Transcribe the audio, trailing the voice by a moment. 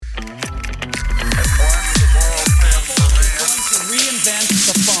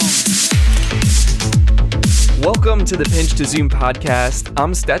Welcome to the Pinch to Zoom podcast.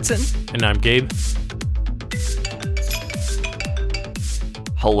 I'm Stetson. And I'm Gabe.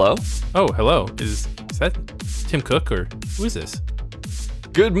 Hello? Oh, hello. Is that Tim Cook or who is this?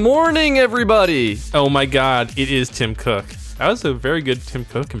 Good morning, everybody. Oh my God, it is Tim Cook. That was a very good Tim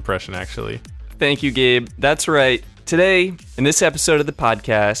Cook impression, actually. Thank you, Gabe. That's right. Today, in this episode of the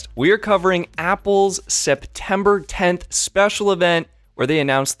podcast, we are covering Apple's September 10th special event where they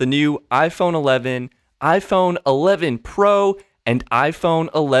announced the new iPhone 11, iPhone 11 Pro, and iPhone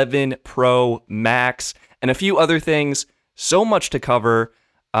 11 Pro Max, and a few other things. So much to cover.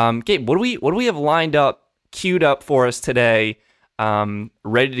 Gabe, what do we have lined up, queued up for us today,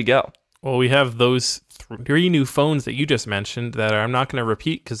 ready to go? Well, we have those three new phones that you just mentioned that I'm not going to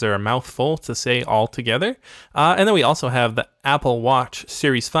repeat because they're a mouthful to say all together. And then we also have the Apple Watch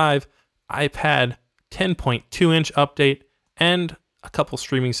Series 5, iPad 10.2-inch update, and a couple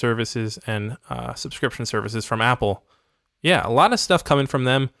streaming services and subscription services from Apple. Yeah, a lot of stuff coming from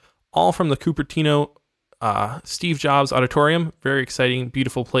them, all from the Cupertino Steve Jobs Auditorium. Very exciting,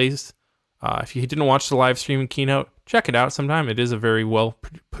 beautiful place. If you didn't watch the live stream keynote, check it out sometime. It is a very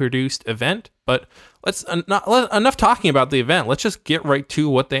well-produced event. But enough talking about the event. Let's just get right to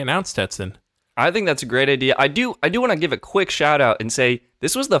what they announced, Stetson. I think that's a great idea. I do want to give a quick shout out and say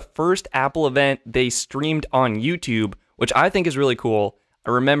this was the first Apple event they streamed on YouTube, which I think is really cool.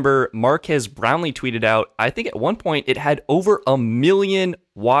 I remember Marques Brownlee tweeted out, I think at one point it had over 1 million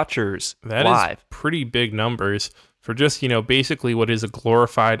watchers live. That is pretty big numbers for just, basically what is a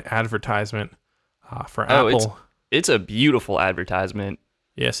glorified advertisement for Apple. It's a beautiful advertisement.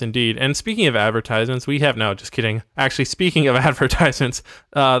 Yes, indeed. And speaking of advertisements, just kidding. Actually, speaking of advertisements,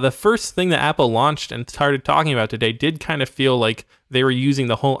 the first thing that Apple launched and started talking about today did kind of feel like they were using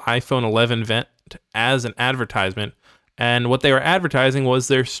the whole iPhone 11 event as an advertisement. And what they were advertising was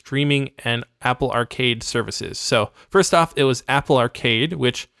their streaming and Apple Arcade services. So first off, it was Apple Arcade,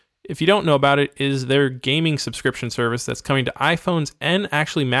 which, if you don't know about it, is their gaming subscription service that's coming to iPhones and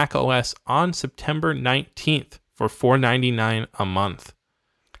actually Mac OS on September 19th for $4.99 a month.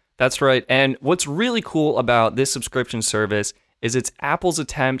 That's right. And what's really cool about this subscription service is it's Apple's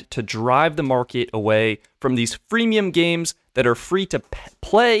attempt to drive the market away from these freemium games that are free to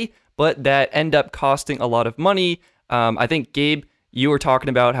play, but that end up costing a lot of money. I think, Gabe, you were talking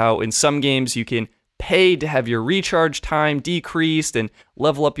about how in some games you can pay to have your recharge time decreased and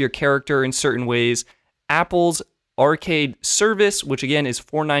level up your character in certain ways. Apple's Arcade service, which again is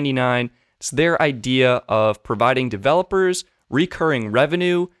 $4.99, it's their idea of providing developers recurring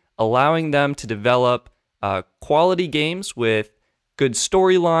revenue, allowing them to develop quality games with good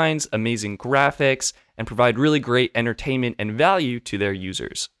storylines, amazing graphics, and provide really great entertainment and value to their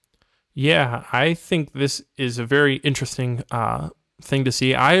users. Yeah, I think this is a very interesting thing to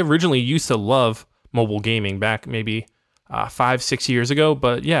see. I originally used to love mobile gaming back maybe 5-6 years ago,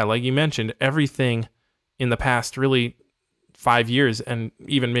 but yeah, like you mentioned, everything in the past really 5 years and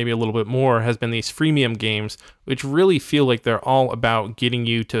even maybe a little bit more has been these freemium games, which really feel like they're all about getting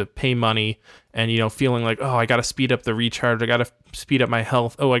you to pay money and, feeling like, oh, I got to speed up the recharge. I got to speed up my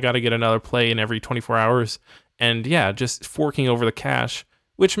health. Oh, I got to get another play in every 24 hours. And yeah, just forking over the cash,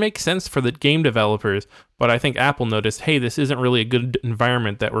 which makes sense for the game developers. But I think Apple noticed, hey, this isn't really a good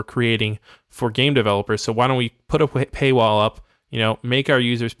environment that we're creating for game developers. So why don't we put a paywall up, make our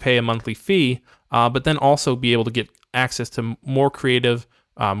users pay a monthly fee, but then also be able to get access to more creative,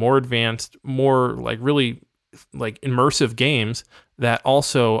 more advanced, more really immersive games that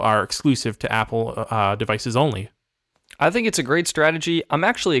also are exclusive to Apple devices only. I think it's a great strategy. I'm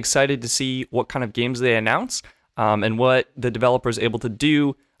actually excited to see what kind of games they announce and what the developer is able to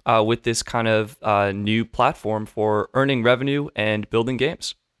do with this kind of new platform for earning revenue and building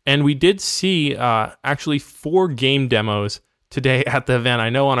games. And we did see actually 4 game demos today at the event. I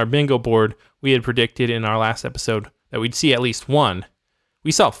know on our bingo board, we had predicted in our last episode that we'd see at least 1.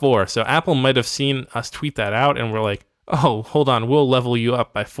 We saw 4, so Apple might have seen us tweet that out, and we're like, oh, hold on, we'll level you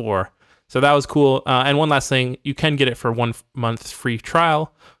up by 4. So that was cool. And one last thing, you can get it for 1 month's free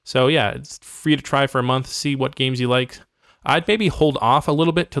trial. So yeah, it's free to try for a month, see what games you like. I'd maybe hold off a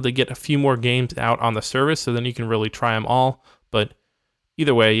little bit till they get a few more games out on the service, so then you can really try them all. But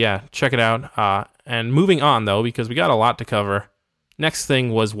either way, yeah, check it out. And moving on, though, because we got a lot to cover. Next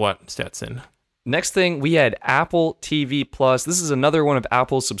thing was what, Stetson? Next thing, we had Apple TV Plus. This is another one of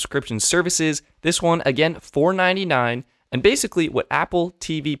Apple's subscription services. This one, again, $4.99. And basically what Apple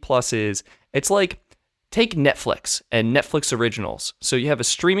TV Plus is, it's like take Netflix and Netflix originals. So you have a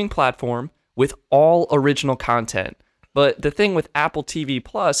streaming platform with all original content. But the thing with Apple TV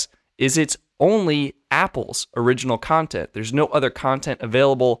Plus is it's only Apple's original content. There's no other content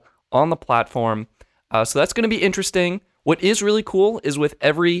available on the platform. So that's going to be interesting. What is really cool is with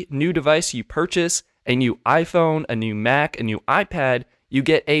every new device you purchase, a new iPhone, a new Mac, a new iPad, you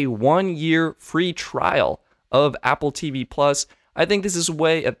get a 1-year free trial of Apple TV Plus. I think this is a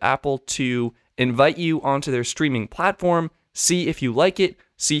way of Apple to invite you onto their streaming platform, see if you like it,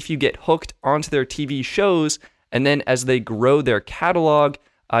 see if you get hooked onto their TV shows, and then as they grow their catalog,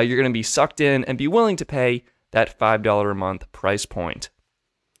 you're going to be sucked in and be willing to pay that $5 a month price point.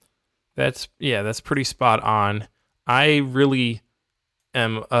 That's pretty spot on. I really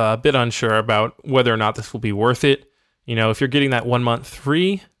am a bit unsure about whether or not this will be worth it. If you're getting that 1 month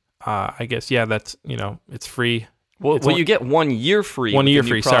free, I guess, that's, it's free. Well, you get 1 year free. 1 year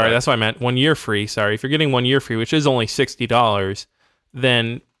free. Sorry, that's what I meant. 1 year free. Sorry. If you're getting 1 year free, which is only $60,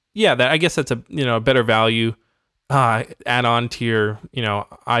 then I guess that's a better value add on to your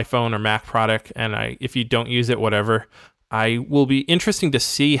iPhone or Mac product. And if you don't use it, whatever, I will be interesting to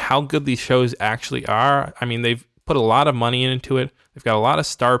see how good these shows actually are. I mean, they've put a lot of money into it. They've got a lot of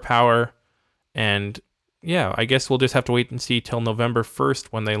star power, and I guess we'll just have to wait and see till November 1st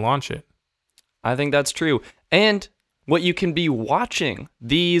when they launch it. I think that's true. And what you can be watching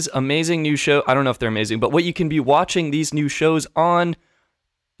these amazing new shows, I don't know if they're amazing, but what you can be watching these new shows on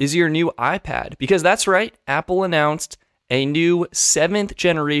is your new iPad. Because that's right, Apple announced a new 7th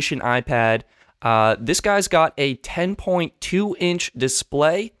generation iPad. This guy's got a 10.2-inch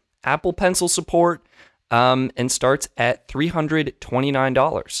display, Apple Pencil support, and starts at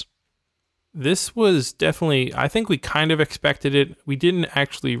 $329. This was definitely, I think we kind of expected it. We didn't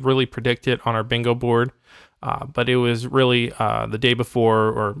actually really predict it on our bingo board, but it was really the day before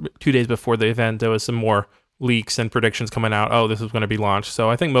or 2 days before the event, there was some more leaks and predictions coming out. Oh, this was going to be launched. So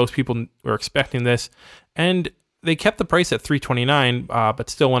I think most people were expecting this. And they kept the price at $329, but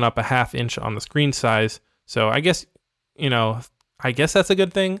still went up a ½ inch on the screen size. So I guess, that's a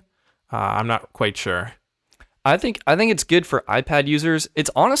good thing. I'm not quite sure. I think it's good for iPad users.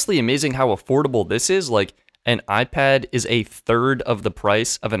 It's honestly amazing how affordable this is. Like, an iPad is a third of the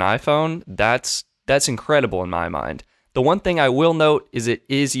price of an iPhone. That's incredible in my mind. The one thing I will note is it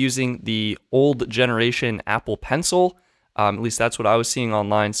is using the old generation Apple Pencil. At least that's what I was seeing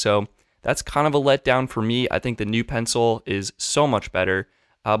online. So that's kind of a letdown for me. I think the new Pencil is so much better.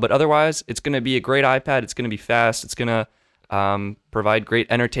 But otherwise, it's going to be a great iPad. It's going to be fast. It's going to provide great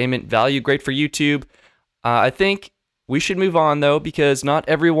entertainment value, great for YouTube. I think we should move on, though, because not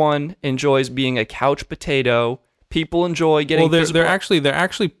everyone enjoys being a couch potato. People enjoy getting... Well, they're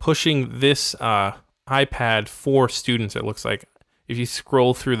actually pushing this iPad for students, it looks like. If you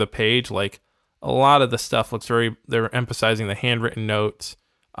scroll through the page, like, a lot of the stuff looks they're emphasizing the handwritten notes,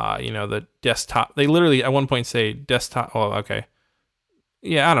 the desktop. They literally, at one point, say desktop... Oh, okay.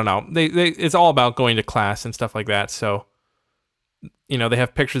 Yeah, I don't know. It's all about going to class and stuff like that, so... they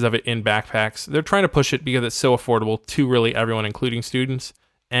have pictures of it in backpacks. They're trying to push it because it's so affordable to really everyone, including students.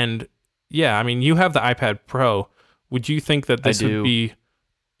 And you have the iPad Pro. Would you think that this would be,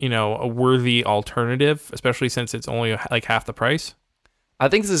 a worthy alternative, especially since it's only like half the price? I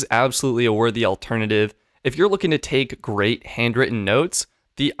think this is absolutely a worthy alternative. If you're looking to take great handwritten notes,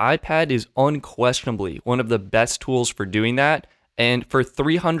 the iPad is unquestionably one of the best tools for doing that. And for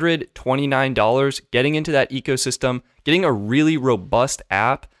 $329, getting into that ecosystem, getting a really robust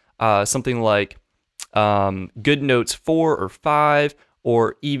app, something like GoodNotes 4 or 5,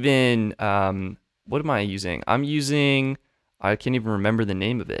 or even, what am I using? I can't even remember the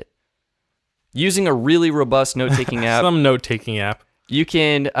name of it. Using a really robust note-taking app. Some note-taking app. You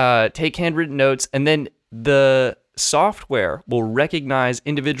can take handwritten notes, and then the software will recognize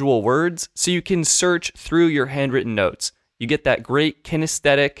individual words, so you can search through your handwritten notes. You get that great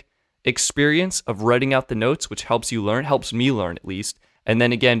kinesthetic experience of writing out the notes, which helps you learn, helps me learn at least. And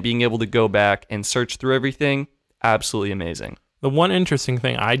then again, being able to go back and search through everything, absolutely amazing. The one interesting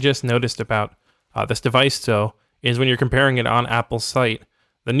thing I just noticed about this device, though, is when you're comparing it on Apple's site,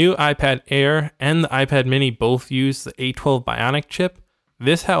 the new iPad Air and the iPad Mini both use the A12 Bionic chip.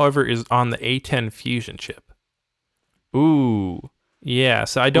 This, however, is on the A10 Fusion chip. Ooh. Yeah,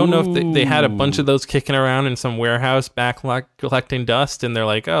 so I don't know if they had a bunch of those kicking around in some warehouse back collecting dust, and they're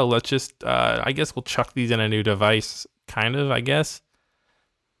like, oh, let's just, I guess we'll chuck these in a new device, kind of, I guess.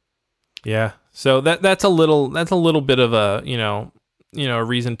 Yeah, so that's a little bit of a, a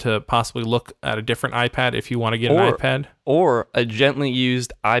reason to possibly look at a different iPad if you want to get an iPad. Or a gently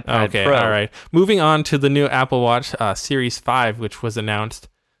used iPad Pro. All right. Moving on to the new Apple Watch Series 5, which was announced.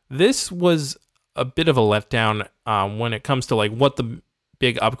 This was a bit of a letdown when it comes to like what the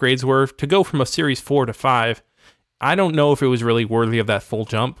big upgrades were. To go from a Series 4 to 5, I don't know if it was really worthy of that full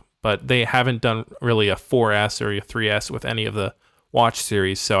jump, but they haven't done really a 4S or a 3S with any of the watch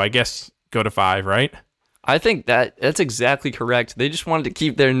series. So I guess go to 5, right? I think that's exactly correct. They just wanted to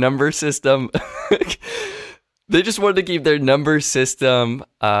keep their number system. They just wanted to keep their number system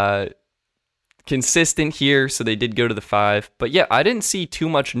consistent here, so they did go to the 5. But yeah, I didn't see too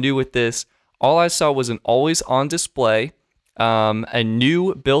much new with this. All I saw was an always-on display, a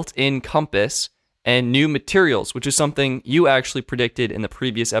new built-in compass, and new materials, which is something you actually predicted in the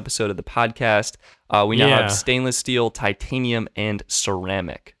previous episode of the podcast. We now have stainless steel, titanium, and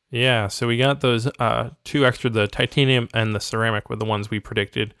ceramic. Yeah, so we got those 2 extra, the titanium and the ceramic were the ones we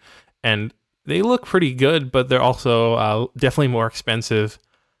predicted. And they look pretty good, but they're also definitely more expensive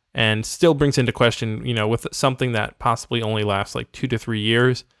and still brings into question, with something that possibly only lasts like 2 to 3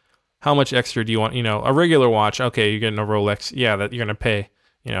 years, how much extra do you want? A regular watch, okay, you're getting a Rolex, yeah, that you're going to pay,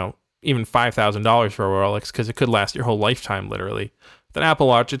 even $5,000 for a Rolex because it could last your whole lifetime, literally. With an Apple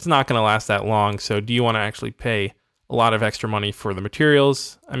Watch, it's not going to last that long, so do you want to actually pay a lot of extra money for the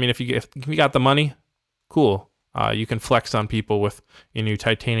materials? I mean, if you got the money, cool. You can flex on people with a new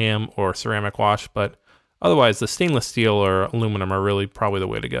titanium or ceramic watch, but otherwise the stainless steel or aluminum are really probably the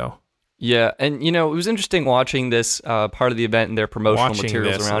way to go. Yeah, and it was interesting watching this part of the event and their promotional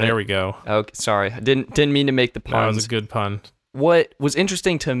materials around it. There we go. Okay, sorry, I didn't mean to make the puns. That was a good pun. What was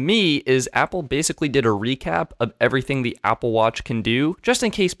interesting to me is Apple basically did a recap of everything the Apple Watch can do, just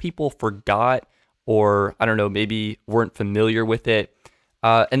in case people forgot or, I don't know, maybe weren't familiar with it.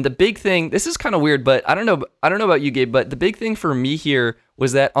 And the big thing, this is kind of weird, but I don't know about you, Gabe, but the big thing for me here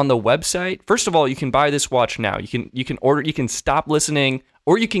was that on the website, first of all, you can buy this watch now. You can order, you can stop listening,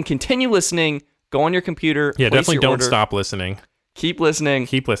 or you can continue listening, go on your computer. Yeah, definitely don't stop listening. Keep listening.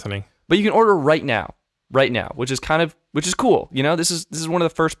 Keep listening. But you can order right now, which is cool. This is one of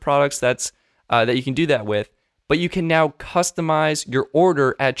the first products that you can do that with. But you can now customize your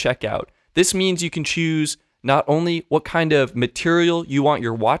order at checkout. This means you can choose not only what kind of material you want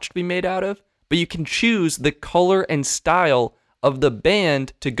your watch to be made out of, but you can choose the color and style of the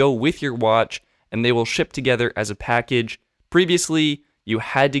band to go with your watch, and they will ship together as a package. Previously, you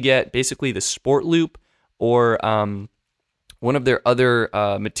had to get basically the Sport Loop or one of their other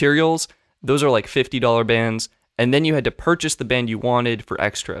materials. Those are like $50 bands, and then you had to purchase the band you wanted for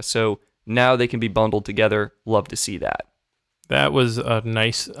extra. So now they can be bundled together. Love to see that. That was a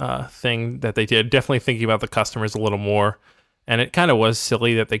nice thing that they did. Definitely thinking about the customers a little more. And it kind of was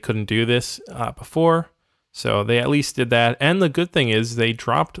silly that they couldn't do this before. So they at least did that. And the good thing is they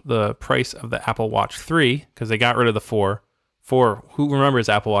dropped the price of the Apple Watch 3 because they got rid of the 4. 4, who remembers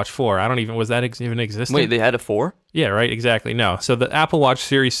Apple Watch 4? I don't even, was that even existing? Wait, they had a 4? Yeah, right, exactly. No. So the Apple Watch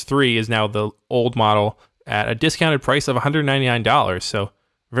Series 3 is now the old model at a discounted price of $199. So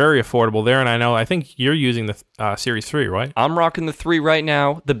very affordable there, and I think you're using the Series 3, right? I'm rocking the 3 right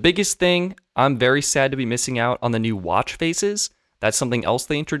now. The biggest thing, I'm very sad to be missing out on the new watch faces. That's something else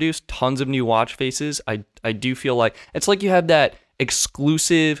they introduced. Tons of new watch faces. I do feel like it's like you have that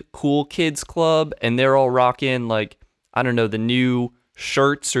exclusive cool kids club, and they're all rocking like, I don't know, the new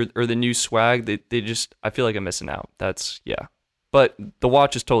shirts or the new swag. They just, I feel like I'm missing out. Yeah. But the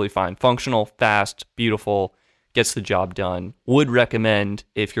watch is totally fine. Functional, fast, beautiful. Gets the job done. Would recommend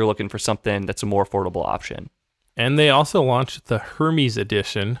if you're looking for something that's a more affordable option. And they also launched the Hermes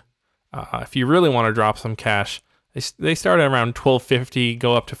edition. If you really want to drop some cash, they start at around $1,250,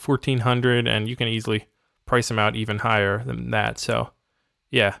 go up to $1,400, and you can easily price them out even higher than that. So,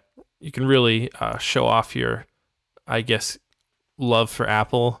 yeah, you can really show off your, I guess, love for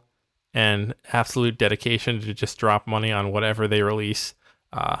Apple and absolute dedication to just drop money on whatever they release.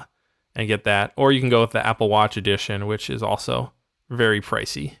 And get that. Or you can go with the Apple Watch edition, which is also very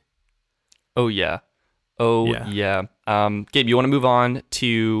pricey. Oh, yeah. Gabe, you want to move on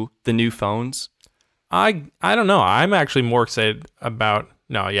to the new phones? I don't know. I'm actually more excited about...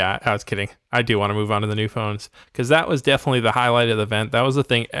 No, yeah, I was kidding. I do want to move on to the new phones because that was definitely the highlight of the event. That was the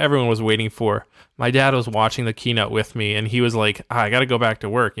thing everyone was waiting for. My dad was watching the keynote with me, and he was like, I got to go back to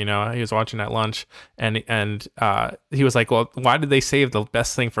work. He was watching at lunch, and he was like, well, why did they save the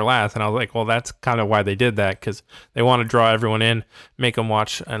best thing for last? And I was like, well, that's kind of why they did that, because they want to draw everyone in, make them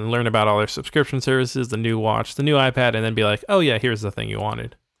watch and learn about all their subscription services, the new watch, the new iPad, and then be like, oh, yeah, here's the thing you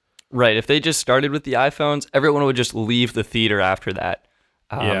wanted. Right. If they just started with the iPhones, everyone would just leave the theater after that.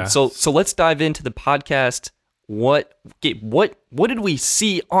 Yeah. So let's dive into the podcast. What did we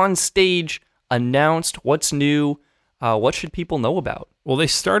see on stage announced? What's new? What should people know about? Well, they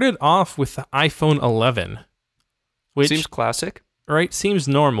started off with the iPhone 11, which seems classic, right? Seems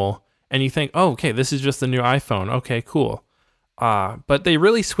normal, and you think, oh, okay, this is just the new iPhone. Okay, cool. But they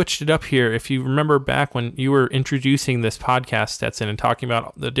really switched it up here. If you remember back when you were introducing this podcast, Stetson, and talking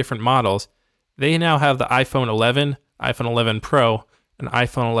about the different models, they now have the iPhone 11, iPhone 11 Pro, an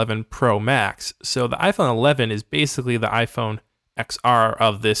iPhone 11 Pro Max. So the iPhone 11 is basically the iPhone XR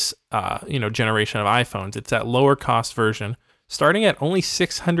of this generation of iPhones. It's that lower cost version, starting at only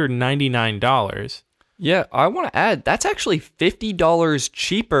 $699. Yeah, I want to add, that's actually $50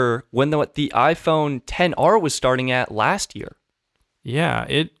 cheaper when the iPhone XR was starting at last year. Yeah,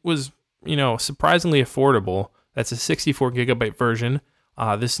 it was, surprisingly affordable. That's a 64 gigabyte version.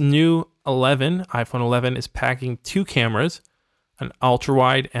 This new iPhone 11 is packing 2 cameras, an ultra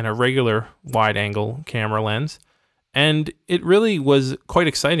wide and a regular wide angle camera lens. And it really was quite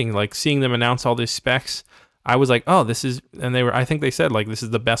exciting, like seeing them announce all these specs. I was like, oh, I think they said like, this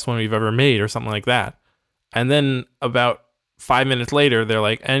is the best one we've ever made or something like that. And then about 5 minutes later, they're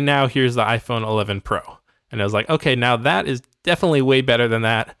like, and now here's the iPhone 11 Pro. And I was like, okay, now that is definitely way better than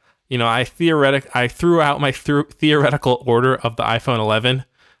that. I threw out my theoretical order of the iPhone 11.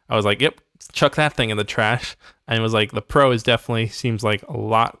 I was like, yep, chuck that thing in the trash. And it was like, the Pro seems like a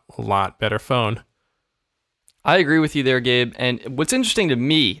lot better phone. I agree with you there, Gabe. And what's interesting to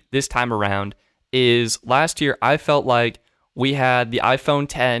me this time around is last year I felt like we had the iPhone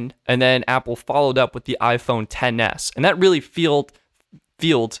 10 and then Apple followed up with the iPhone 10s. And that really felt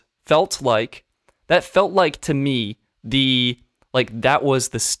like to me that was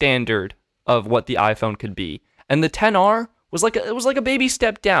the standard of what the iPhone could be. And the 10R was like a baby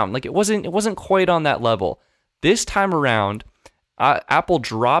step down. Like it wasn't quite on that level. This time around, Apple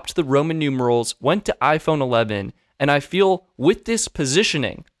dropped the Roman numerals, went to iPhone 11, and I feel with this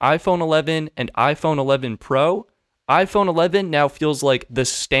positioning, iPhone 11 and iPhone 11 Pro, iPhone 11 now feels like the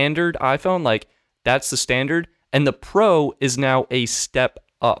standard iPhone, like that's the standard, and the Pro is now a step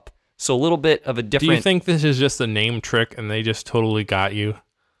up. So a little bit of a different... Do you think this is just a name trick and they just totally got you?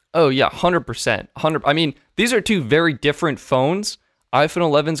 Oh yeah, 100%. I mean, these are two very different phones. iPhone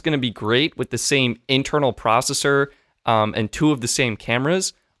 11 is going to be great with the same internal processor and 2 of the same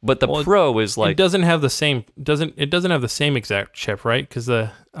cameras, but the Pro is like... It doesn't have the same exact chip, right? Because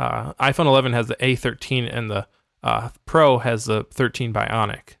the iPhone 11 has the A13 and the Pro has the 13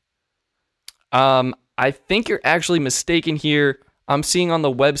 Bionic. I think you're actually mistaken here. I'm seeing on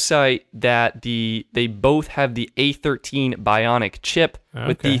the website that they both have the A13 Bionic chip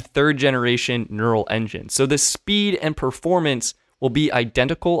with the 3rd generation neural engine. So the speed and performance will be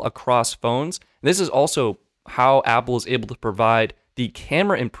identical across phones. And this is also how Apple is able to provide the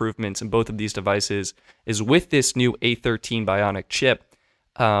camera improvements in both of these devices is with this new A13 Bionic chip.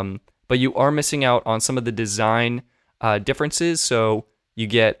 But you are missing out on some of the design differences. So you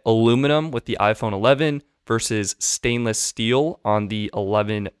get aluminum with the iPhone 11 versus stainless steel on the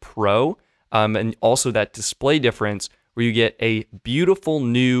 11 Pro. And also that display difference where you get a beautiful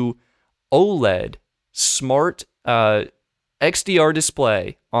new OLED smart XDR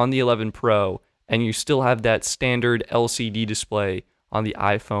display on the 11 Pro, and you still have that standard LCD display on the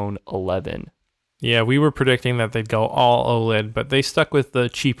iPhone 11. Yeah, we were predicting that they'd go all OLED, but they stuck with the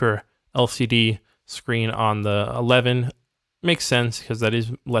cheaper LCD screen on the 11. Makes sense because that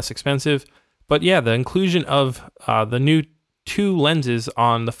is less expensive. But yeah, the inclusion of the new 2 lenses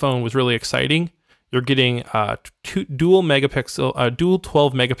on the phone was really exciting. You're getting dual 12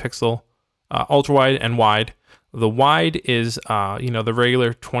 megapixel ultra wide and wide. The wide is the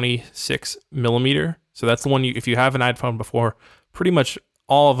regular 26 millimeter. So that's the one if you have an iPhone before, pretty much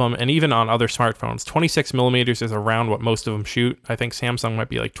all of them, and even on other smartphones, 26 millimeters is around what most of them shoot. I think Samsung might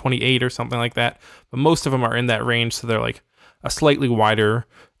be like 28 or something like that, but most of them are in that range. So they're like a slightly wider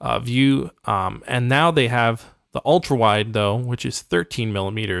view. And now they have the ultra wide though, which is 13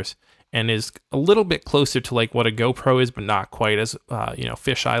 millimeters and is a little bit closer to like what a GoPro is, but not quite as,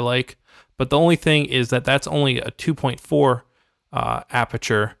 fisheye like. But the only thing is that that's only a 2.4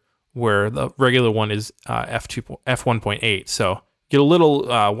 aperture where the regular one is f1.8. So get a little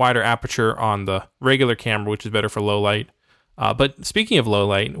wider aperture on the regular camera, which is better for low light. But speaking of low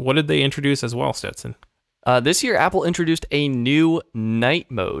light, what did they introduce as well, Stetson? This year, Apple introduced a new night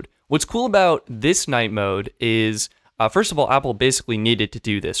mode. What's cool about this night mode is, first of all, Apple basically needed to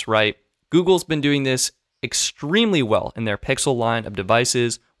do this, right? Google's been doing this extremely well in their Pixel line of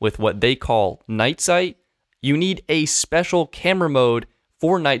devices with what they call Night Sight. You need a special camera mode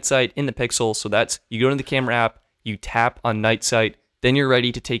for Night Sight in the Pixel. So that's, you go to the camera app, you tap on Night Sight, then you're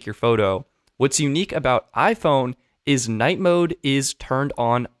ready to take your photo. What's unique about iPhone is night mode is turned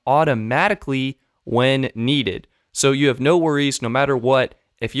on automatically when needed. So you have no worries, no matter what.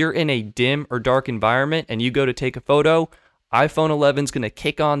 If you're in a dim or dark environment and you go to take a photo, iPhone 11 is going to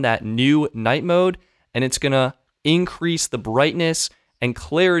kick on that new night mode, and it's going to increase the brightness and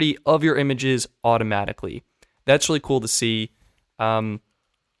clarity of your images automatically. That's really cool to see.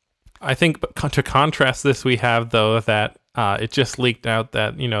 I think to contrast this, we have, though, that it just leaked out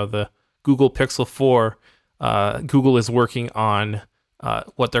that, the Google Pixel 4, Google is working on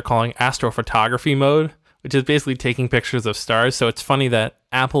what they're calling astrophotography mode, which is basically taking pictures of stars. So it's funny that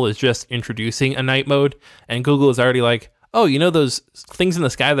Apple is just introducing a night mode, and Google is already like, oh, those things in the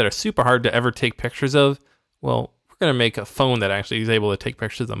sky that are super hard to ever take pictures of? Well, we're going to make a phone that actually is able to take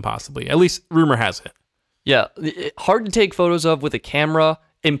pictures of them, possibly. At least rumor has it. Yeah, hard to take photos of with a camera,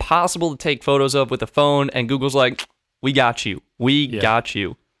 impossible to take photos of with a phone, and Google's like, we got you. We got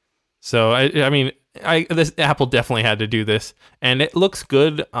you. So, this Apple definitely had to do this, and it looks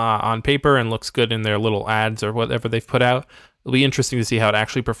good on paper and looks good in their little ads or whatever they've put out. It'll be interesting to see how it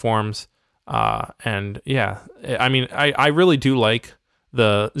actually performs. I really do like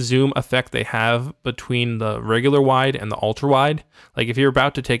the zoom effect they have between the regular wide and the ultra wide. Like if you're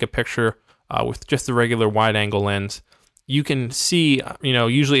about to take a picture with just the regular wide angle lens, you can see,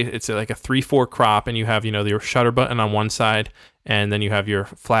 usually it's like a 3:4 crop, and you have, your shutter button on one side, and then you have your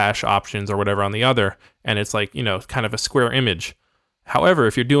flash options or whatever on the other, and it's like, kind of a square image. However,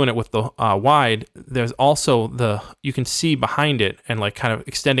 if you're doing it with the wide, there's also you can see behind it and like kind of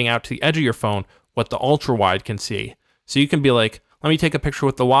extending out to the edge of your phone what the ultra wide can see. So you can be like, let me take a picture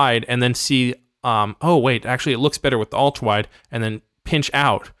with the wide and then see, oh wait, actually it looks better with the ultra wide, and then pinch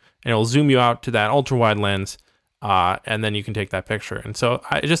out and it'll zoom you out to that ultra wide lens, and then you can take that picture. And so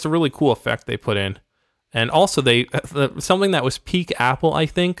just a really cool effect they put in. And also something that was peak Apple, I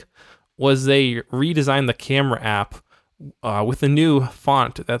think, was they redesigned the camera app with a new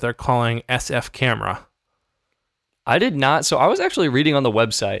font that they're calling SF Camera. I did not. So I was actually reading on the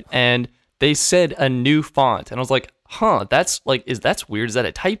website, and they said a new font, and I was like, that's weird. Is that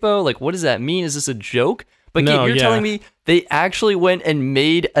a typo? Like, what does that mean? Is this a joke? But no, you're telling me they actually went and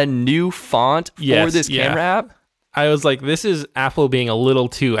made a new font for this camera app? I was like, this is Apple being a little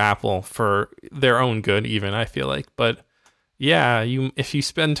too Apple for their own good, even, I feel like. But yeah, if you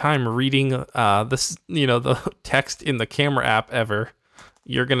spend time reading the text in the camera app ever,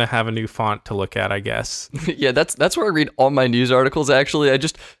 you're gonna have a new font to look at, I guess. Yeah, that's where I read all my news articles. Actually, I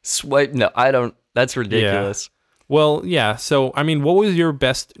just swipe. No, I don't. That's ridiculous. Yeah. Well, yeah. So, what was your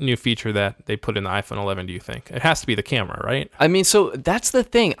best new feature that they put in the iPhone 11? Do you think it has to be the camera, right? So that's the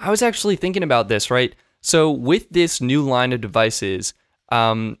thing. I was actually thinking about this, right? So with this new line of devices,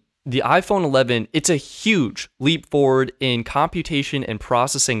 the iPhone 11, it's a huge leap forward in computation and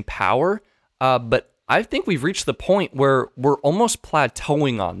processing power. But I think we've reached the point where we're almost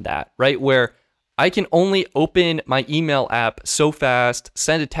plateauing on that, right? Where I can only open my email app so fast,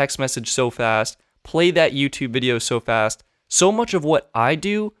 send a text message so fast, play that YouTube video so fast. So much of what I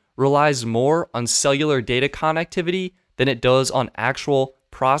do relies more on cellular data connectivity than it does on actual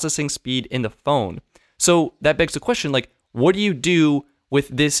processing speed in the phone. So that begs the question, like, what do you do with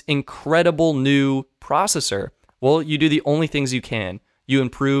this incredible new processor? Well, you do the only things you can. You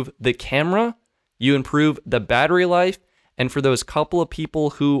improve the camera, you improve the battery life, and for those couple of people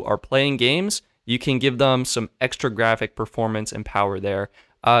who are playing games, you can give them some extra graphic performance and power there.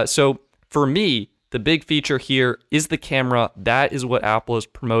 So for me, the big feature here is the camera. That is what Apple is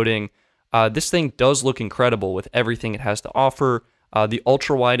promoting. This thing does look incredible with everything it has to offer. The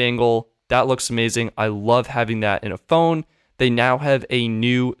ultra wide angle, that looks amazing. I love having that in a phone. They now have a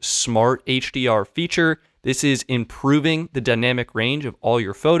new smart HDR feature. This is improving the dynamic range of all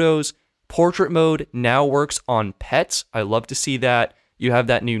your photos. Portrait mode now works on pets. I love to see that. You have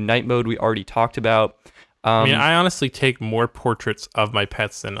that new night mode we already talked about. I honestly take more portraits of my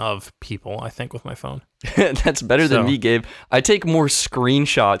pets than of people, I think, with my phone. That's better than me, Gabe. I take more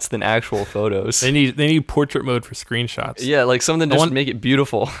screenshots than actual photos. They need portrait mode for screenshots. Yeah, like something just to make it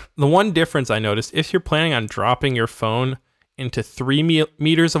beautiful. The one difference I noticed, if you're planning on dropping your phone into 3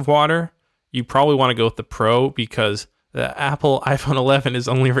 meters of water, you probably want to go with the Pro, because the Apple iPhone 11 is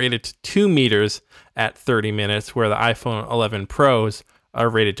only rated to 2 meters at 30 minutes, where the iPhone 11 Pros are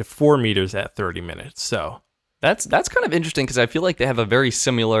rated to 4 meters at 30 minutes. So that's kind of interesting, because I feel like they have a very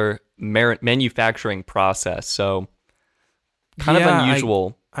similar manufacturing process. So kind of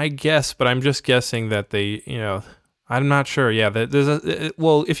unusual. I guess, but I'm just guessing that they, I'm not sure. Yeah,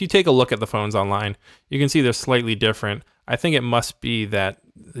 well, if you take a look at the phones online, you can see they're slightly different. I think it must be that,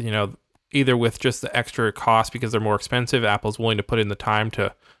 either with just the extra cost because they're more expensive, Apple's willing to put in the time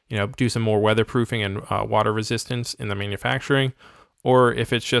to, do some more weatherproofing and water resistance in the manufacturing, or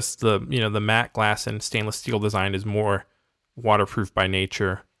if it's just the matte glass and stainless steel design is more waterproof by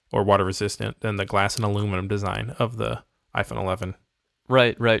nature or water resistant than the glass and aluminum design of the iPhone 11.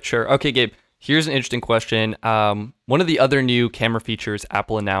 Right, sure. Okay, Gabe, Here's an interesting question. One of the other new camera features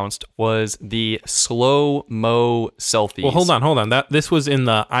Apple announced was the slow-mo selfies. Well, hold on. This was in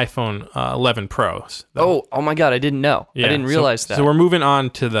the iPhone 11 Pros. Oh my God, I didn't know. Yeah, I didn't realize that. So we're moving on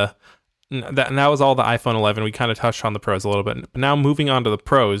to and that was all the iPhone 11. We kind of touched on the Pros a little bit. But now moving on to the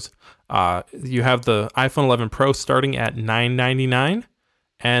Pros, you have the iPhone 11 Pro starting at $999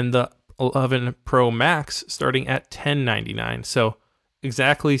 and the 11 Pro Max starting at $1099. So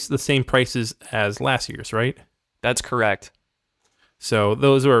exactly the same prices as last year's, right? That's correct. So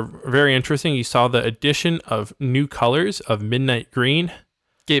those were very interesting. You saw the addition of new colors of midnight green.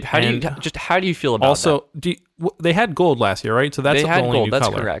 Gabe, how do you feel about also, that? They had gold last year, right? So that's they had the only gold. new That's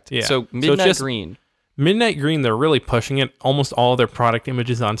color. correct. Yeah. So midnight green. Midnight green, they're really pushing it. Almost all their product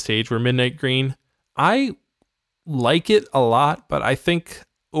images on stage were midnight green. I like it a lot, but I think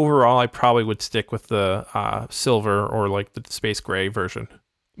overall I probably would stick with the silver or like the space gray version.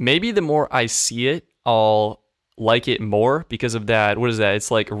 Maybe the more I see it, I'll like it more because of that. What is that?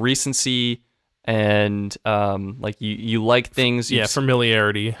 It's like recency and like you like things.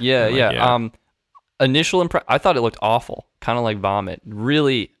 Familiarity. Yeah. Initial impression, I thought it looked awful, kind of like vomit.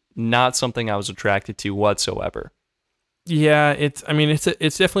 Really not something I was attracted to whatsoever. Yeah, it's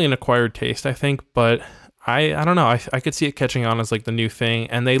definitely an acquired taste, I think, but I don't know. I could see it catching on as like the new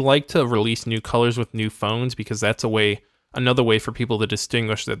thing, and they like to release new colors with new phones because that's another way for people to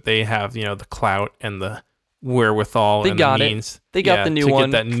distinguish that they have, the clout and the wherewithal and the means. They got the new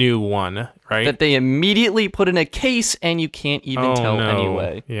one. Get that new one, right? That they immediately put in a case and you can't even tell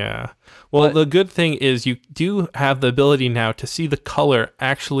anyway. Yeah. Well, the good thing is you do have the ability now to see the color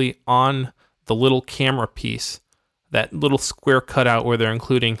actually on the little camera piece, that little square cutout where they're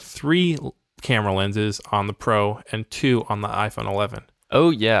including 3 camera lenses on the Pro and 2 on the iPhone 11. Oh,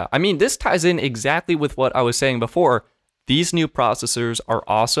 yeah. I mean, this ties in exactly with what I was saying before. These new processors are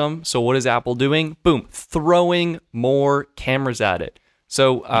awesome. So what is Apple doing? Boom, throwing more cameras at it.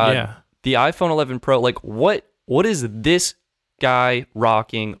 So the iPhone 11 Pro, like what is this guy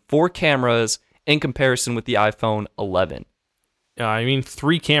rocking for cameras in comparison with the iPhone 11?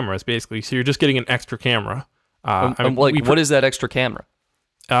 3 cameras basically. So you're just getting an extra camera. What is that extra camera?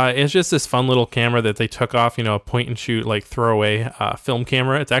 It's just this fun little camera that they took off, a point and shoot, like throwaway film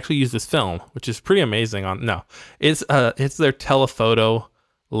camera. It's actually used as film, which is pretty amazing. It's their telephoto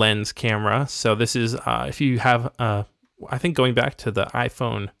lens camera. So this is if you have, I think going back to the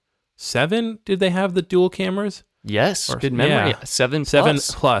iPhone 7, did they have the dual cameras? Yes, good memory. Yeah. 7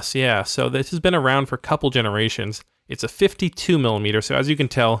 Plus, yeah. So this has been around for a couple generations. It's a 52 millimeter. So as you can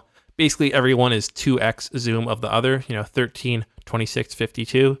tell, basically everyone is 2x zoom of the other, 13, 26,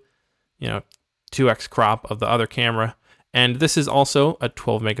 52, 2x crop of the other camera. And this is also a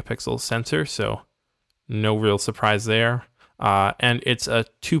 12 megapixel sensor, so no real surprise there. And it's a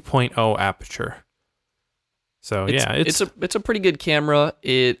 2.0 aperture. So it's a pretty good camera.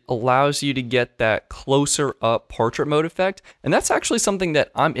 It allows you to get that closer up portrait mode effect. And that's actually something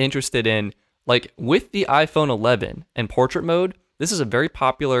that I'm interested in. Like with the iPhone 11 and portrait mode, this is a very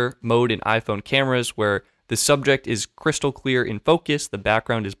popular mode in iPhone cameras where the subject is crystal clear in focus, the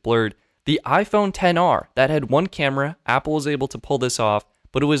background is blurred. The iPhone XR, that had one camera, Apple was able to pull this off,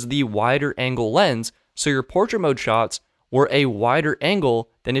 but it was the wider angle lens, so your portrait mode shots were a wider angle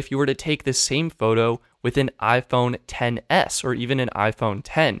than if you were to take the same photo with an iPhone XS or even an iPhone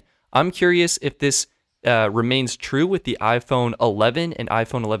X. I'm curious if this remains true with the iPhone 11 and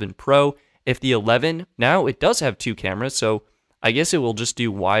iPhone 11 Pro. If the 11, now it does have 2 cameras, so I guess it will just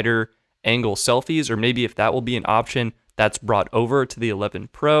do wider angle selfies, or maybe if that will be an option that's brought over to the 11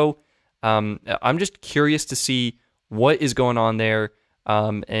 Pro. I'm just curious to see what is going on there,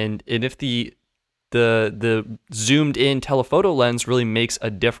 and if the zoomed in telephoto lens really makes a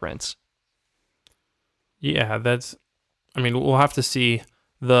difference. Yeah, we'll have to see.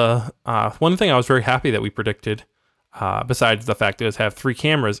 The one thing I was very happy that we predicted, besides the fact that it have 3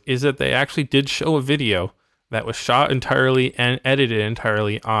 cameras, is that they actually did show a video that was shot entirely and edited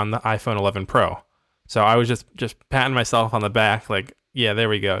entirely on the iPhone 11 Pro. So I was just patting myself on the back, like, yeah, there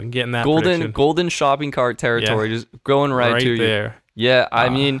we go, getting that golden shopping cart territory, just going right to there. You. Yeah, I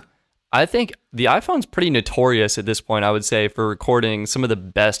mean, I think the iPhone's pretty notorious at this point, I would say, for recording some of the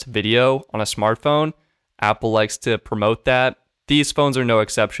best video on a smartphone. Apple likes to promote that. These phones are no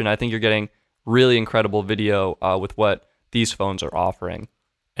exception. I think you're getting really incredible video with what these phones are offering.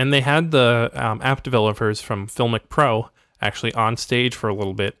 And they had the app developers from Filmic Pro actually on stage for a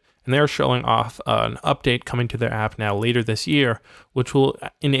little bit, and they're showing off an update coming to their app now later this year, which will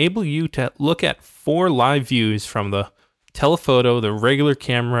enable you to look at 4 live views from the telephoto, the regular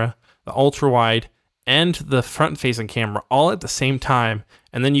camera, the ultra wide, and the front-facing camera all at the same time,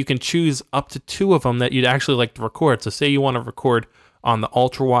 and then you can choose up to 2 of them that you'd actually like to record. So say you want to record on the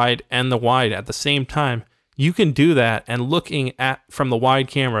ultra-wide and the wide at the same time, you can do that, and looking at from the wide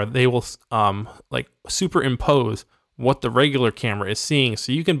camera, they will like superimpose what the regular camera is seeing.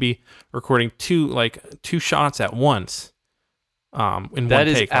 So you can be recording two shots at once. In one That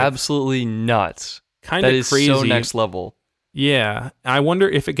is take. absolutely nuts. Kind That of is crazy. so next level. Yeah, I wonder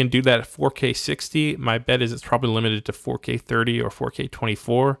if it can do that at 4K 60. My bet is it's probably limited to 4K 30 or 4K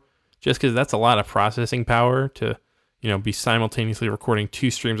 24, just because that's a lot of processing power to, be simultaneously recording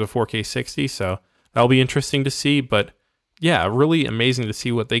 2 streams of 4K 60. So that'll be interesting to see. But yeah, really amazing to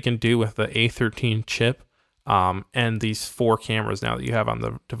see what they can do with the A13 chip and these 4 cameras now that you have on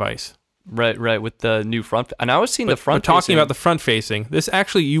the device. Right, with the new front. And I was seeing the front. But talking about the front facing, this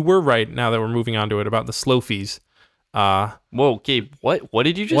actually, you were right. Now that we're moving on to it, about the Slofies. Whoa, Gabe, what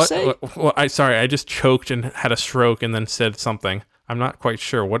did you just say? Sorry, I just choked and had a stroke and then said something. I'm not quite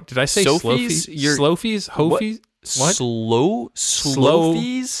sure. What did I say? Slofies? Slofies? Hofies? What?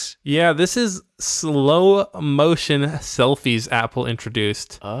 Slofies? Yeah, this is slow motion selfies Apple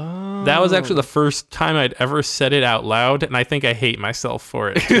introduced. Oh. That was actually the first time I'd ever said it out loud, and I think I hate myself for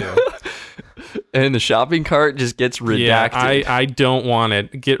it too. And the shopping cart just gets redacted. Yeah, I don't want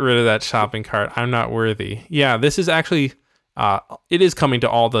it. Get rid of that shopping cart. I'm not worthy. Yeah, this is actually, it is coming to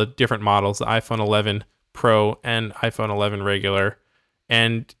all the different models, the iPhone 11 Pro and iPhone 11 regular.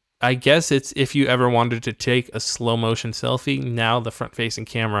 And I guess it's if you ever wanted to take a slow motion selfie, now the front facing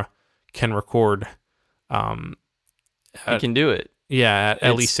camera can record. You can do it. Yeah,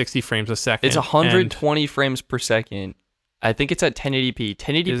 at least 60 frames a second. It's 120 frames per second. I think it's at 1080p.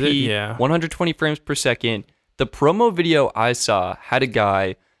 1080p, Yeah. 120 frames per second. The promo video I saw had a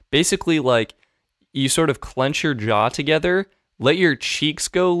guy basically like you sort of clench your jaw together, let your cheeks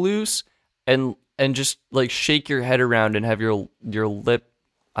go loose, and just like shake your head around and have your lip,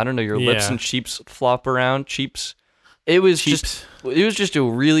 I don't know, your lips and cheeks flop around. Cheeks. It was just a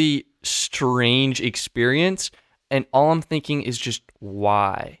really strange experience, and all I'm thinking is just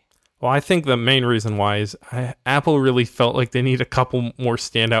why. Well, I think the main reason why is Apple really felt like they need a couple more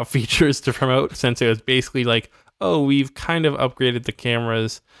standout features to promote, since it was basically like, oh, we've kind of upgraded the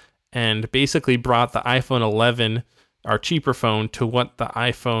cameras and basically brought the iPhone 11, our cheaper phone, to what the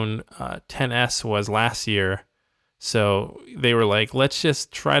iPhone XS was last year. So they were like, let's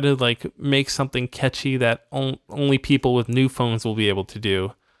just try to like make something catchy that only people with new phones will be able to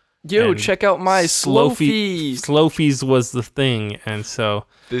do. Yo, And check out my Slofies. Slofies was the thing, and so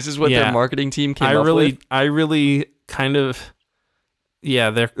This is what their marketing team came up with. I really kind of,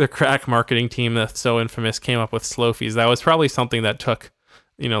 their crack marketing team that's so infamous came up with Slofies. That was probably something that took,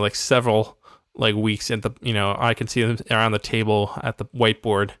 like several like weeks at the, I can see them around the table at the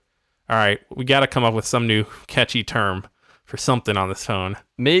whiteboard. All right, we got to come up with some new catchy term for something on this phone.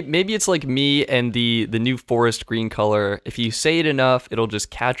 Maybe it's like me and the new forest green color. If you say it enough, it'll just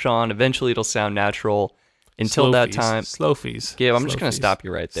catch on. Eventually, it'll sound natural. Until that time, Slofies. Gabe, I'm just gonna stop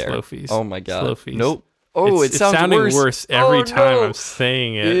you right there. Slofies. Oh my god. Slofies. Nope. Oh, it's sounds sounding worse every time no. I'm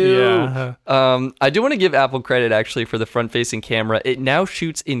saying it. Ew. Yeah. I do want to give Apple credit actually for the front-facing camera. It now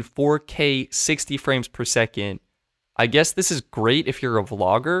shoots in 4K 60 frames per second. I guess this is great if you're a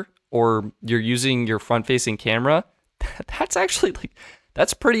vlogger or you're using your front-facing camera. That's actually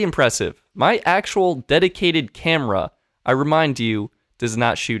that's pretty impressive. My actual dedicated camera, I remind you, does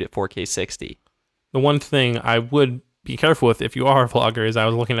not shoot at 4K 60. The one thing I would be careful with if you are a vlogger is I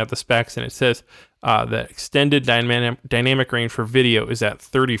was looking at the specs and it says the extended dynamic range for video is at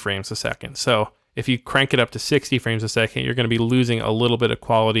 30 frames a second. So if you crank it up to 60 frames a second, you're going to be losing a little bit of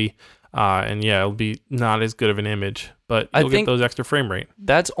quality. And it'll be not as good of an image, but you'll get those extra frame rate.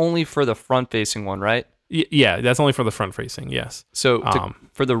 That's only for the front-facing one, right? Yeah, that's only for the front facing, yes. So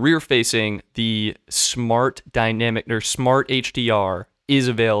for the rear facing, the smart HDR is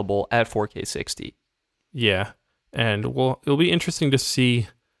available at 4K 60. Yeah. And it'll be interesting to see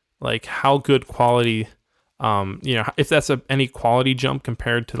like how good quality, if that's any quality jump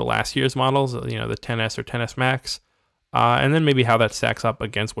compared to the last year's models, the XS or XS Max, and then maybe how that stacks up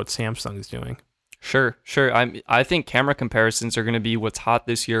against what Samsung is doing. Sure. I think camera comparisons are going to be what's hot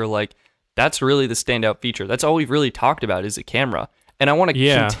this year. Like, that's really the standout feature. That's all we've really talked about is the camera. And I want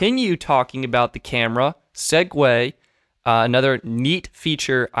to continue talking about the camera. Segue. Another neat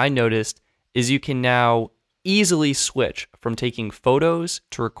feature I noticed is you can now easily switch from taking photos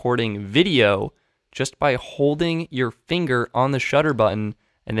to recording video just by holding your finger on the shutter button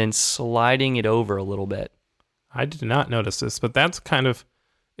and then sliding it over a little bit. I did not notice this, but that's kind of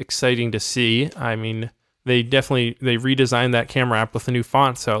exciting to see. I mean, they redesigned that camera app with a new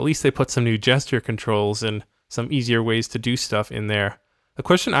font, so at least they put some new gesture controls and some easier ways to do stuff in there. The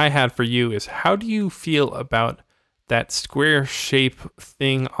question I had for you is, how do you feel about that square shape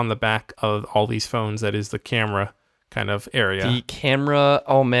thing on the back of all these phones that is the camera kind of area? The camera,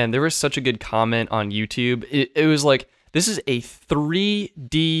 oh man, there was such a good comment on YouTube. It was like, this is a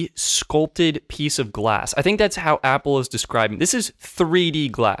 3D sculpted piece of glass. I think that's how Apple is describing. This is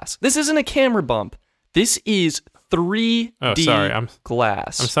 3D glass. This isn't a camera bump. This is 3D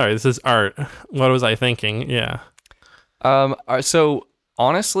glass. I'm sorry, this is art. What was I thinking? Yeah. So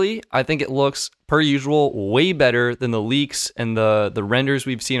honestly, I think it looks, per usual, way better than the leaks and the renders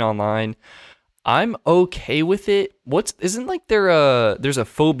we've seen online. I'm okay with it. Isn't like there's a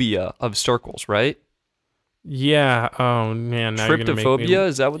phobia of circles, right? Yeah. Oh man. Now Tryptophobia,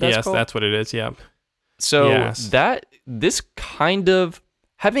 is that what that's called? Yes, that's what it is. Yeah. So this kind of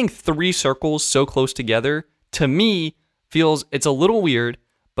having 3 circles so close together, to me, feels, it's a little weird,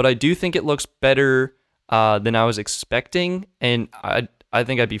 but I do think it looks better than I was expecting, and I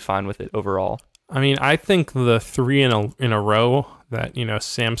think I'd be fine with it overall. I mean, I think the 3 in a row that,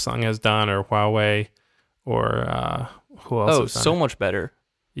 Samsung has done, or Huawei, or who else has done so much better.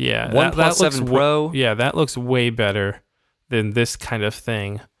 Yeah. OnePlus 7 Pro. Yeah, that looks way better than this kind of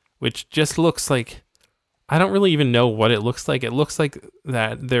thing, which just looks like, I don't really even know what it looks like. It looks like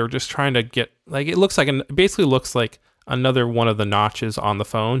that they're just trying to get, like, it basically looks like another one of the notches on the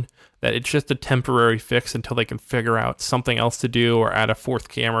phone, that it's just a temporary fix until they can figure out something else to do, or add a 4th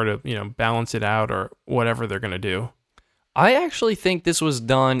camera to, balance it out, or whatever they're going to do. I actually think this was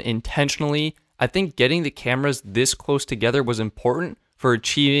done intentionally. I think getting the cameras this close together was important for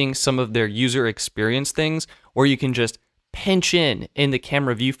achieving some of their user experience things, where you can just pinch in the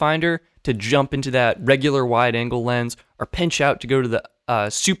camera viewfinder to jump into that regular wide angle lens, or pinch out to go to the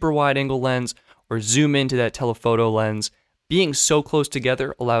super wide angle lens, or zoom into that telephoto lens. Being so close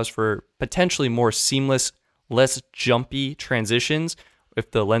together allows for potentially more seamless, less jumpy transitions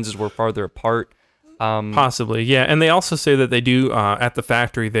if the lenses were farther apart. Possibly, yeah. And they also say that they do, at the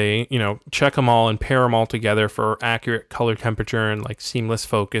factory, they, check them all and pair them all together for accurate color temperature and like seamless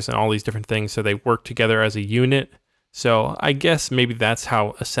focus and all these different things. So they work together as a unit. So I guess maybe that's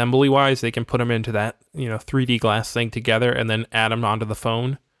how, assembly-wise, they can put them into that, 3D glass thing together and then add them onto the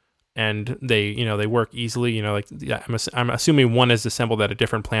phone. And they, they work easily. I'm assuming one is assembled at a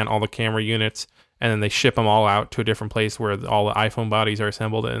different plant, all the camera units, and then they ship them all out to a different place where all the iPhone bodies are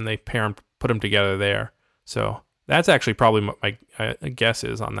assembled, and they pair them, put them together there. So that's actually probably what my guess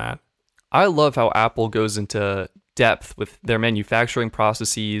is on that. I love how Apple goes into depth with their manufacturing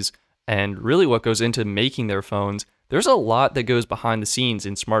processes and really what goes into making their phones. There's a lot that goes behind the scenes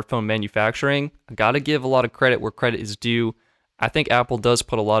in smartphone manufacturing. I got to give a lot of credit where credit is due. I think Apple does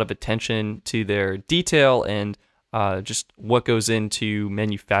put a lot of attention to their detail and just what goes into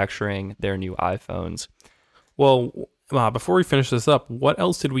manufacturing their new iPhones. Well, before we finish this up, what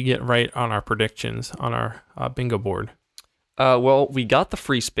else did we get right on our predictions on our bingo board? Well, we got the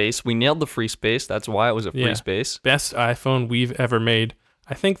free space. We nailed the free space. That's why it was a free space. Best iPhone we've ever made.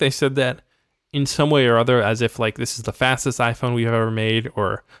 I think they said that in some way or other, as if like this is the fastest iPhone we've ever made,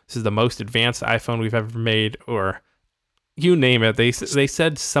 or this is the most advanced iPhone we've ever made, or you name it. They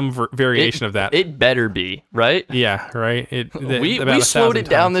said some variation of that. It better be, right? Yeah, right. We slowed it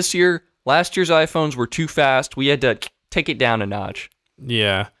down this year. Last year's iPhones were too fast. We had to take it down a notch.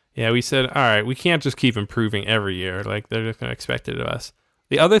 Yeah. We said, all right, we can't just keep improving every year. Like, they're just going to expect it of us.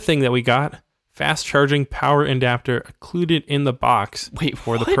 The other thing that we got, fast charging power adapter included in the box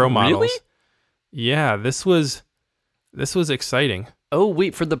for the Pro models. Really? Yeah, this was exciting. Oh,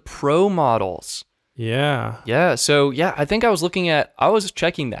 wait, for the Pro models. Yeah. Yeah, so I think I was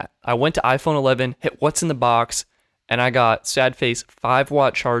checking that. I went to iPhone 11, hit what's in the box, and I got sad face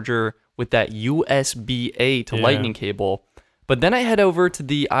 5-watt charger with that USB-A to Lightning cable. But then I head over to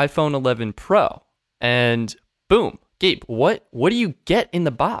the iPhone 11 Pro, and boom, Gabe, what do you get in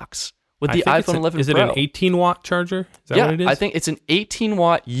the box with the iPhone 11 Pro? Is it an 18-watt charger? Is that what it is? I think it's an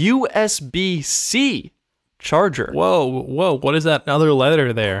 18-watt USB-C charger. Whoa, what is that other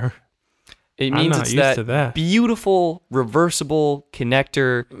letter there? It means it's that beautiful reversible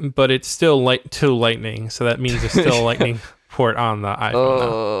connector. But it's still to Lightning, so that means it's still a Lightning port on the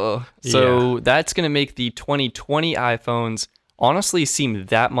iPhone. So that's going to make the 2020 iPhones honestly seem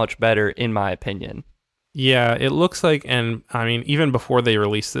that much better, in my opinion. Yeah, it looks like, and I mean, even before they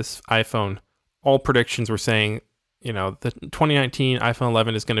released this iPhone, all predictions were saying, the 2019 iPhone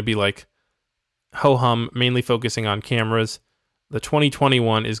 11 is going to be like ho-hum, mainly focusing on cameras. The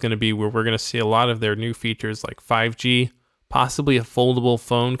 2021 is going to be where we're going to see a lot of their new features like 5G, possibly a foldable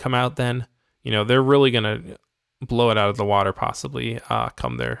phone come out then. they're really going to blow it out of the water possibly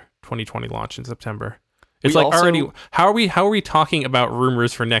come their 2020 launch in September. It's already, how are we talking about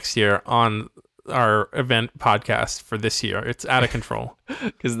rumors for next year on our event podcast for this year? It's out of control.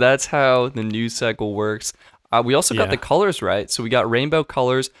 Because that's how the news cycle works. We also got the colors right. So we got rainbow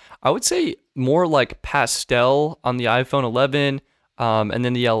colors. I would say more like pastel on the iPhone 11. And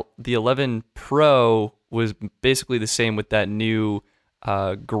then the 11 Pro was basically the same with that new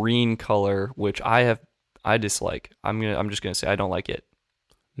green color, which I dislike. I'm just gonna say I don't like it.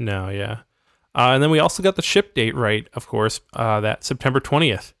 No, yeah. And then we also got the ship date right, of course, that September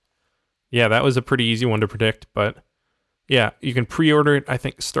 20th. Yeah, that was a pretty easy one to predict, but yeah, you can pre-order it, I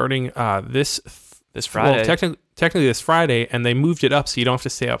think, starting this Friday. Well, technically this Friday, and they moved it up so you don't have to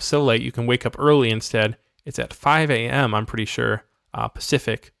stay up so late. You can wake up early instead. It's at 5 a.m., I'm pretty sure,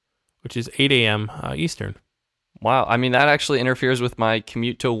 Pacific, which is 8 a.m. Eastern. Wow, I mean, that actually interferes with my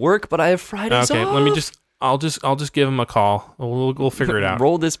commute to work, but I have Fridays off. Okay, I'll just give them a call. We'll figure it out.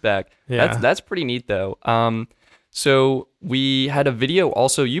 Roll this back. Yeah. That's pretty neat though. So we had a video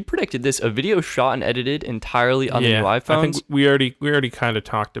also, you predicted this, a video shot and edited entirely on the new iPhones. I think we already kind of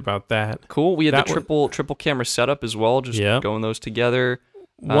talked about that. Cool. We had the triple camera setup as well, just going those together.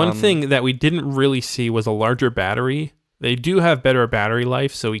 One thing that we didn't really see was a larger battery. They do have better battery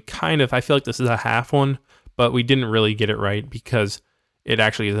life, so I feel like this is a half one, but we didn't really get it right because it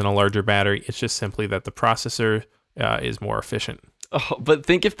actually isn't a larger battery. It's just simply that the processor is more efficient. Oh, but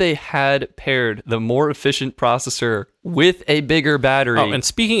think if they had paired the more efficient processor with a bigger battery. Oh, and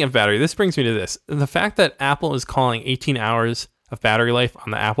speaking of battery, this brings me to this. The fact that Apple is calling 18 hours of battery life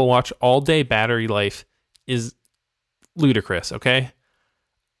on the Apple Watch all-day battery life is ludicrous, okay?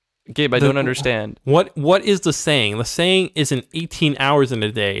 Gabe, I don't understand. What is the saying? The saying isn't 18 hours in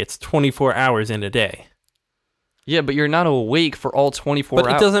a day. It's 24 hours in a day. Yeah, but you're not awake for all 24 hours.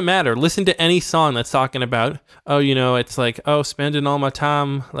 But it doesn't matter. Listen to any song that's talking about, it's like, spending all my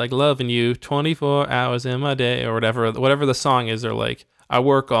time, like, loving you 24 hours in my day, or whatever the song is. They're like, I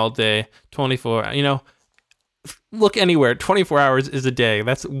work all day, 24, look anywhere. 24 hours is a day.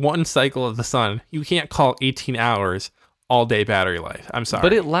 That's one cycle of the sun. You can't call 18 hours all day battery life. I'm sorry.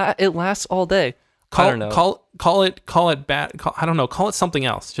 But it lasts all day. I don't know. Call it I don't know. Call it something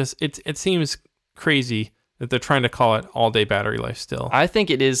else. Just it seems crazy that they're trying to call it all-day battery life still. I think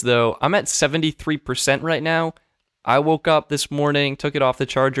it is, though. I'm at 73% right now. I woke up this morning, took it off the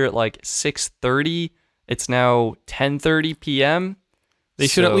charger at like 6:30. It's now 10:30 p.m. They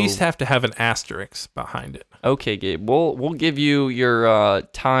should at least have to have an asterisk behind it. Okay, Gabe. We'll give you your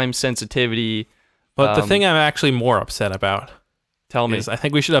time sensitivity. But the thing I'm actually more upset about is I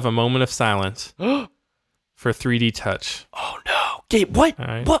think we should have a moment of silence for 3D Touch. Oh, no. Gabe, what?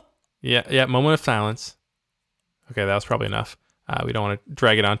 Right. What? Yeah, moment of silence. Okay, that was probably enough. We don't want to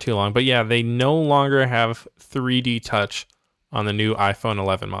drag it on too long. But yeah, they no longer have 3D Touch on the new iPhone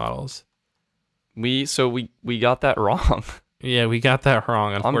 11 models. We got that wrong. Yeah, we got that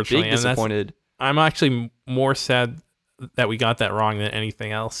wrong, unfortunately. I'm big disappointed. I'm actually more sad that we got that wrong than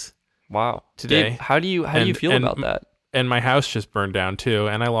anything else. Wow. Today. Gabe, how do you feel about that? And my house just burned down too,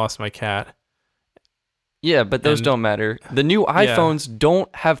 and I lost my cat. Yeah, but those don't matter. The new iPhones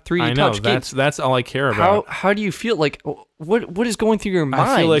don't have 3D Touch. I know, that's all I care about. How do you feel? Like, what is going through your mind?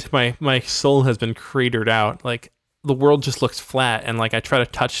 I feel like my soul has been cratered out. Like, the world just looks flat, and like I try to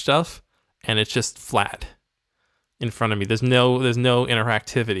touch stuff, and it's just flat in front of me. There's no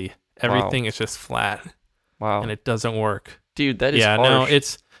interactivity. Everything is just flat. Wow. And it doesn't work. Dude, that is harsh. No,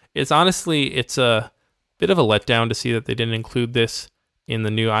 it's honestly, it's a bit of a letdown to see that they didn't include this in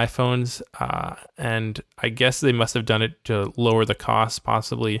the new iPhones, and I guess they must have done it to lower the cost,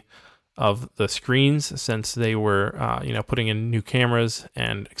 possibly, of the screens, since they were, putting in new cameras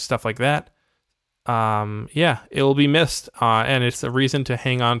and stuff like that. It will be missed, and it's a reason to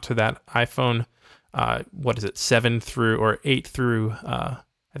hang on to that iPhone. 7 through or 8 through? I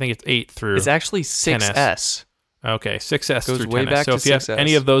think it's 8 through. It's actually 6S. 10S. Okay, 6S goes through way 10S. back So to if you have 6S.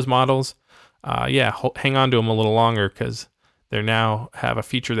 any of those models, hang on to them a little longer because they now have a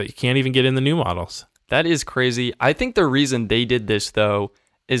feature that you can't even get in the new models. That is crazy. I think the reason they did this, though,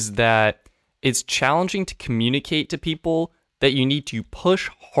 is that it's challenging to communicate to people that you need to push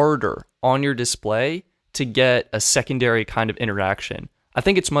harder on your display to get a secondary kind of interaction. I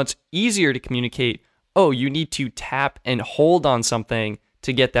think it's much easier to communicate, you need to tap and hold on something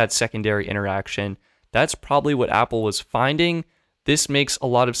to get that secondary interaction. That's probably what Apple was finding. This makes a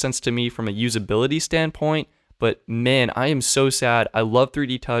lot of sense to me from a usability standpoint. But man, I am so sad. I love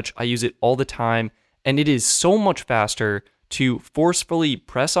 3D Touch. I use it all the time. And it is so much faster to forcefully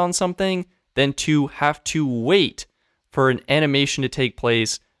press on something than to have to wait for an animation to take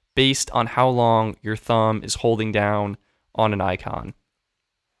place based on how long your thumb is holding down on an icon.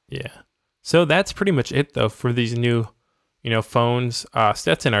 Yeah. So that's pretty much it, though, for these new, phones.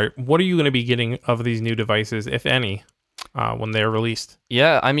 Stetson, what are you going to be getting of these new devices, if any, when they're released?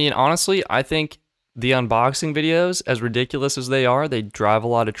 Yeah, I mean, honestly, I think the unboxing videos, as ridiculous as they are, they drive a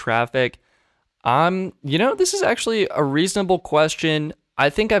lot of traffic. This is actually a reasonable question. I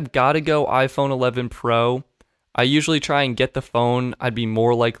think I've got to go iPhone 11 Pro. I usually try and get the phone I'd be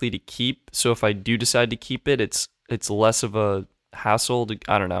more likely to keep. So if I do decide to keep it, it's less of a hassle to,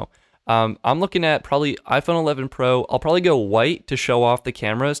 I don't know. I'm looking at probably iPhone 11 Pro. I'll probably go white to show off the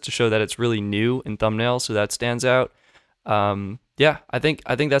cameras, to show that it's really new in thumbnails, so that stands out. Yeah, I think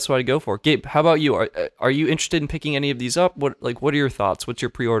that's what I'd go for. Gabe, how about you? Are you interested in picking any of these up? What are your thoughts? What's your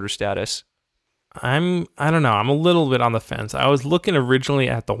pre-order status? I don't know. I'm a little bit on the fence. I was looking originally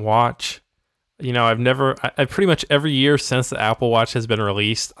at the watch. I pretty much every year since the Apple Watch has been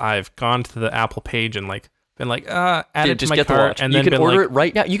released, I've gone to the Apple page and been add it to my cart, and you then can order it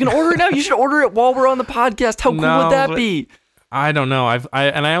right now. You can order it now. You should order it while we're on the podcast. How cool would that be? I don't know.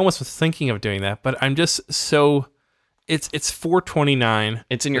 I almost was thinking of doing that, but I'm just so it's $429.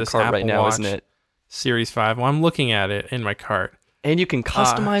 It's in your cart Apple right now, Watch, isn't it? Series 5. Well, I'm looking at it in my cart. And you can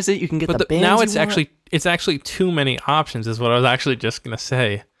customize it. You can get the bands now it's actually too many options is what I was actually just going to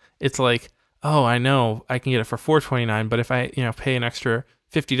say. It's like, oh, I know I can get it for $429, but if I, pay an extra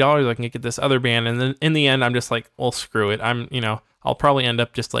 $50, I can get this other band. And then in the end, I'm just like, well, screw it. I'll probably end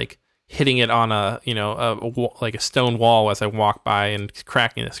up just like hitting it on a stone wall as I walk by and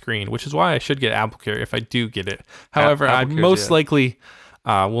cracking the screen, which is why I should get AppleCare if I do get it. However, I most likely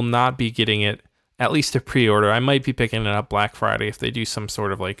will not be getting it, at least a pre-order. I might be picking it up Black Friday if they do some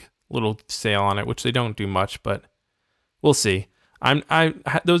sort of like little sale on it, which they don't do much, but we'll see. There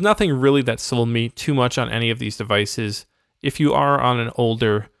was nothing really that sold me too much on any of these devices. If you are on an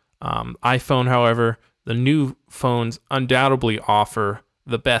older iPhone, however, the new phones undoubtedly offer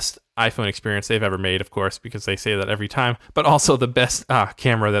the best iPhone experience they've ever made, of course, because they say that every time, but also the best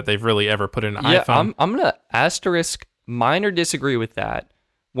camera that they've really ever put in an iPhone. I'm going to asterisk minor disagree with that.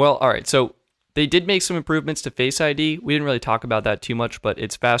 Well, all right, so they did make some improvements to Face ID. We didn't really talk about that too much, but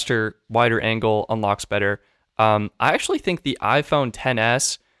it's faster, wider angle, unlocks better. I actually think the iPhone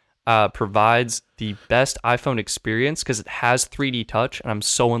XS provides the best iPhone experience because it has 3D Touch, and I'm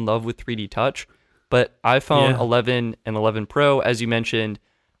so in love with 3D Touch. But iPhone 11 and 11 Pro, as you mentioned,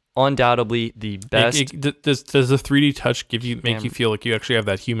 undoubtedly the best. Does the 3D Touch make you feel like you actually have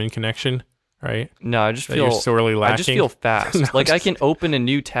that human connection? Right? No, I just feel you're sorely lacking. I just feel fast. I can open a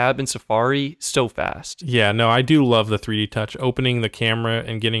new tab in Safari so fast. Yeah, no, I do love the 3D Touch. Opening the camera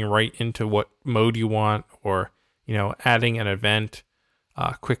and getting right into what mode you want, or adding an event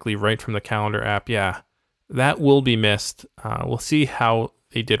quickly right from the calendar app. Yeah, that will be missed. We'll see how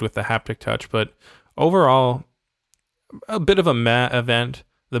they did with the haptic touch, but overall, a bit of a meh event.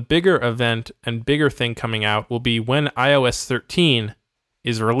 The bigger event and bigger thing coming out will be when iOS 13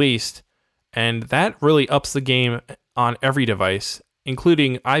 is released. And that really ups the game on every device,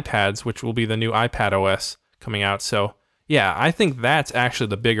 including iPads, which will be the new iPad OS coming out. So, yeah, I think that's actually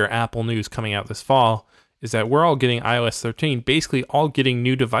the bigger Apple news coming out this fall, is that we're all getting iOS 13, basically all getting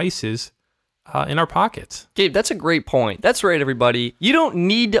new devices in our pockets. Gabe, that's a great point. That's right, everybody. You don't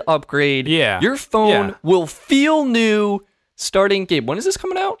need to upgrade. Yeah. Your phone will feel new starting, Gabe, when is this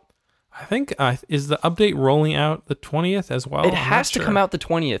coming out? I think, is the update rolling out the 20th as well? It has to come out the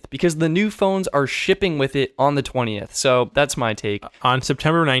 20th because the new phones are shipping with it on the 20th. So that's my take. On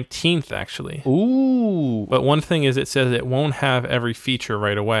September 19th, actually. Ooh. But one thing is it says it won't have every feature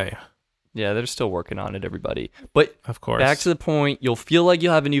right away. Yeah, they're still working on it, everybody. But of course, back to the point, you'll feel like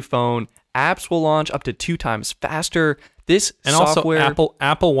you'll have a new phone. Apps will launch up to 2 times faster. This and software... also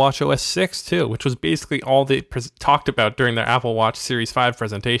Apple Watch OS 6 too, which was basically all they talked about during their Apple Watch Series 5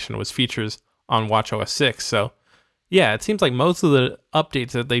 presentation was features on Watch OS 6. So yeah, it seems like most of the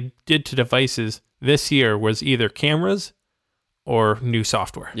updates that they did to devices this year was either cameras or new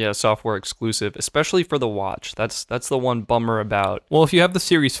software. Yeah, software exclusive, especially for the watch. That's the one bummer about. Well, if you have the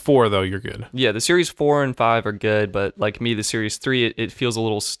Series 4 though, you're good. Yeah, the Series 4 and 5 are good, but like me, the Series 3, it feels a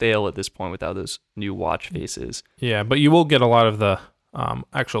little stale at this point without those new watch faces. Yeah, but you will get a lot of the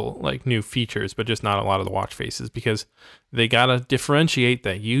actual like new features, but just not a lot of the watch faces because they gotta differentiate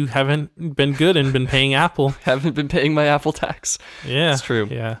that you haven't been good and been paying Apple. Haven't been paying my Apple tax. Yeah, it's true.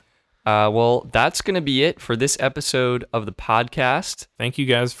 Yeah. Well, that's going to be it for this episode of the podcast. Thank you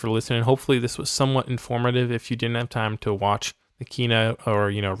guys for listening. Hopefully this was somewhat informative if you didn't have time to watch the keynote or,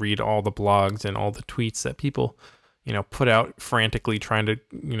 read all the blogs and all the tweets that people, put out frantically trying to,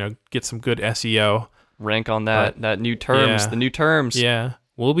 get some good SEO. Rank on that new terms, the new terms. Yeah.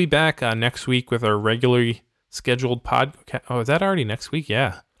 we'll be back next week with our regularly scheduled podcast. Oh, is that already next week?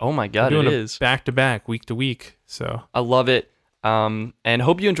 Yeah. Oh my God, We're doing it is. Back to back, week to week. So I love it. And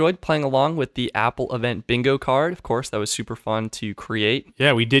hope you enjoyed playing along with the Apple event bingo card. Of course, that was super fun to create.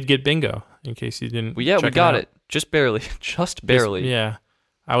 yeah, we did get bingo. In case you didn't. Well, yeah, we check got out. it. Just barely. Just barely. Yeah.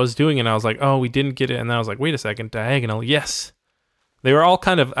 I was doing it and I was like, oh, we didn't get it. And then I was like, wait a second, diagonal. Yes. They were all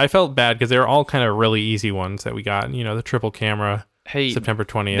kind of, I felt bad because they were all kind of really easy ones that we got. You know, the triple camera, Hey, September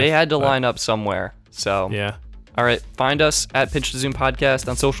 20th. they had to line up somewhere. So, Yeah. all right, find us at Pinch to Zoom Podcast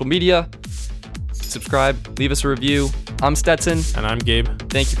on social media. Subscribe, leave us a review. I'm Stetson. And I'm Gabe.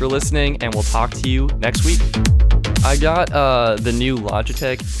 Thank you for listening, and we'll talk to you next week. I got the new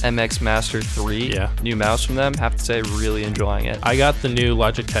Logitech MX Master 3 new mouse from them. Have to say, really enjoying it. I got the new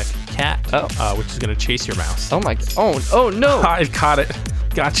Logitech Cat, which is going to chase your mouse. Oh my! Oh no! I caught it.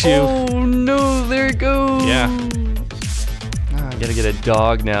 Got you. Oh no! There it goes. Yeah. I gotta get a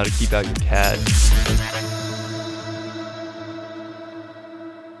dog now to keep out your cat.